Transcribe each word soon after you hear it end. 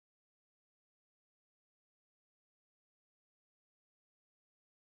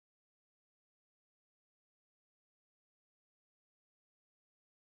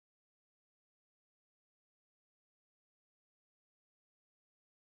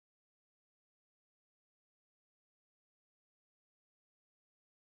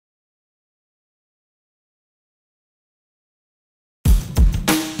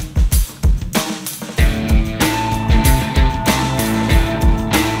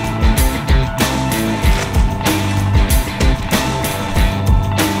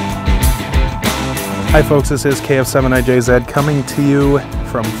Hi folks, this is KF7IJZ coming to you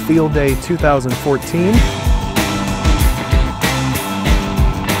from Field Day 2014.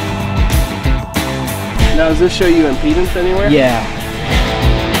 Now does this show you impedance anywhere? Yeah.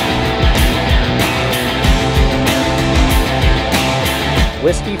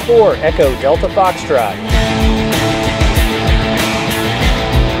 Whiskey 4, Echo Delta Foxtrot.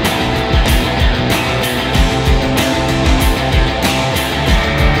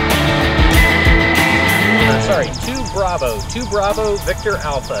 Sorry, 2 Bravo, Victor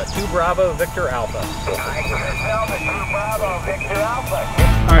Alpha, 2 Bravo, Victor Alpha. I can tell the 2 Bravo, Victor Alpha.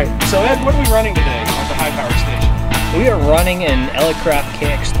 Alright, so Ed, what are we running today at the high power station? We are running an Elecraft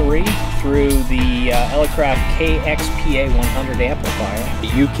KX3 through the Elecraft KXPA 100 amplifier. The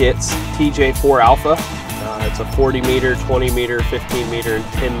U-Kits TJ4 Alpha. It's a 40 meter, 20 meter, 15 meter, and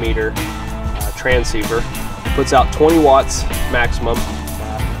 10 meter transceiver. Puts out 20 watts maximum.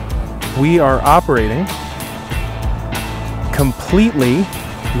 We are operating completely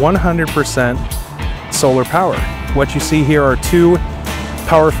 100% solar power. What you see here are 2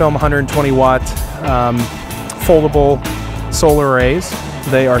 PowerFilm 120 watt foldable solar arrays.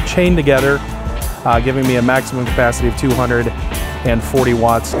 They are chained together, giving me a maximum capacity of 240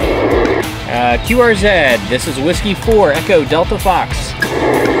 watts. QRZ, this is Whiskey 4, Echo Delta Fox.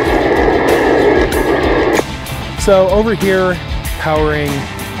 So over here, powering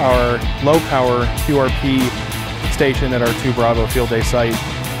our low power QRP station at our 2 Bravo Field Day site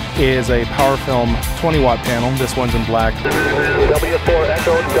is a PowerFilm 20 watt panel. This one's in black. W4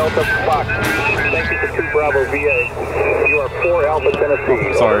 Echo Delta Fox. Thank you for 2 Bravo VA. You are 4 Alpha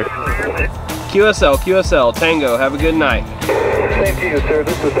Tennessee. Sorry. QSL, Tango, have a good night. Same to you, sir.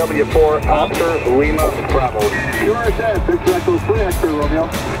 This is W4 Oscar Lima Bravo. QRZ, this is Echo 3 X-ray Romeo.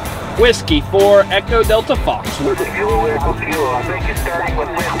 Whiskey 4, Echo Delta Fox. Fuel, Echo Fuel. I think you're starting with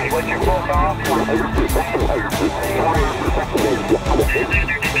whiskey. What's your full call?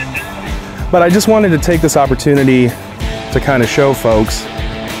 But I just wanted to take this opportunity to kind of show folks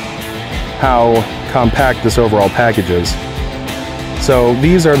how compact this overall package is. So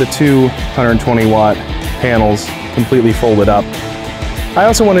these are the 2 120 watt panels completely folded up. I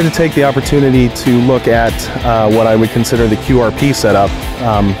also wanted to take the opportunity to look at what I would consider the QRP setup,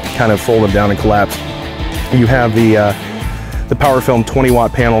 kind of folded down and collapsed. You have the PowerFilm 20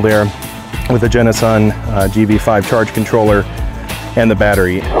 watt panel there with the Genasun GV5 charge controller and the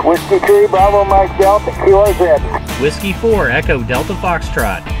battery. Whiskey 3 Bravo Mike Delta QRZ. Whiskey 4, Echo Delta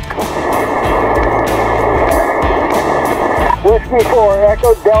Foxtrot. Whiskey 4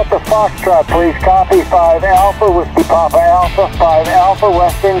 Echo Delta Foxtrot, please copy 5 Alpha Whiskey Papa Alpha 5 Alpha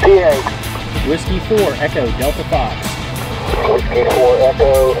Western PA. Whiskey 4, Echo Delta Fox. Whiskey 4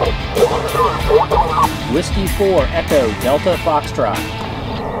 Echo. Whiskey 4, Echo Delta Foxtrot.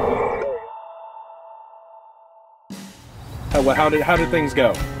 How did things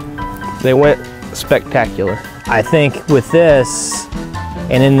go? They went spectacular. I think with this,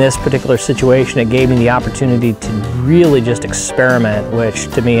 and in this particular situation, it gave me the opportunity to really just experiment, which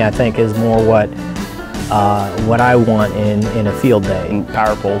to me I think is more what I want in a field day. And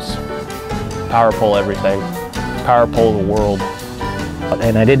power poles, power pole everything, power pole the world.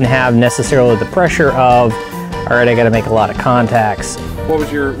 And I didn't have necessarily the pressure of, all right, I got to make a lot of contacts. What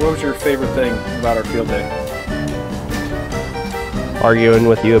was your favorite thing about our field day? Arguing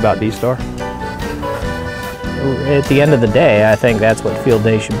with you about D-Star. At the end of the day, I think that's what field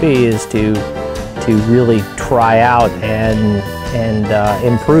day should be, is to really try out and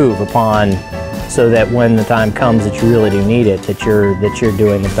improve upon, so that when the time comes that you really do need it, that you're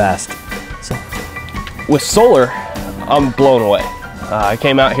doing the best. So. With solar, I'm blown away. I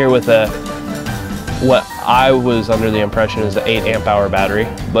came out here with what I was under the impression is an 8 amp hour battery,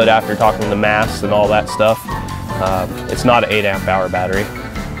 but after talking to mass and all that stuff, it's not an 8 amp hour battery,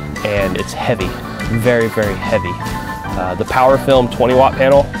 and it's heavy. Very, very heavy. The PowerFilm 20 watt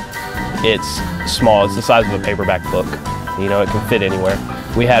panel, it's small. It's the size of a paperback book. You know, it can fit anywhere.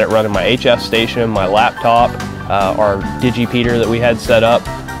 We had it running my HF station, my laptop, our digipeater that we had set up.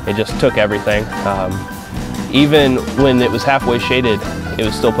 It just took everything. Even when it was halfway shaded, it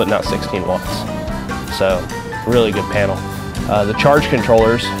was still putting out 16 watts. So, really good panel. The charge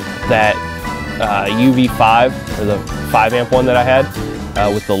controllers, that UV5, or the 5 amp one that I had,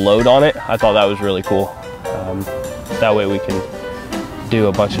 with the load on it, I thought that was really cool. That way we can do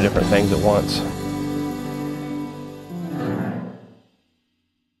a bunch of different things at once.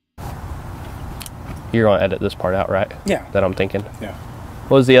 You're gonna edit this part out, right? Yeah. That I'm thinking? Yeah.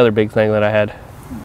 What was the other big thing that I had?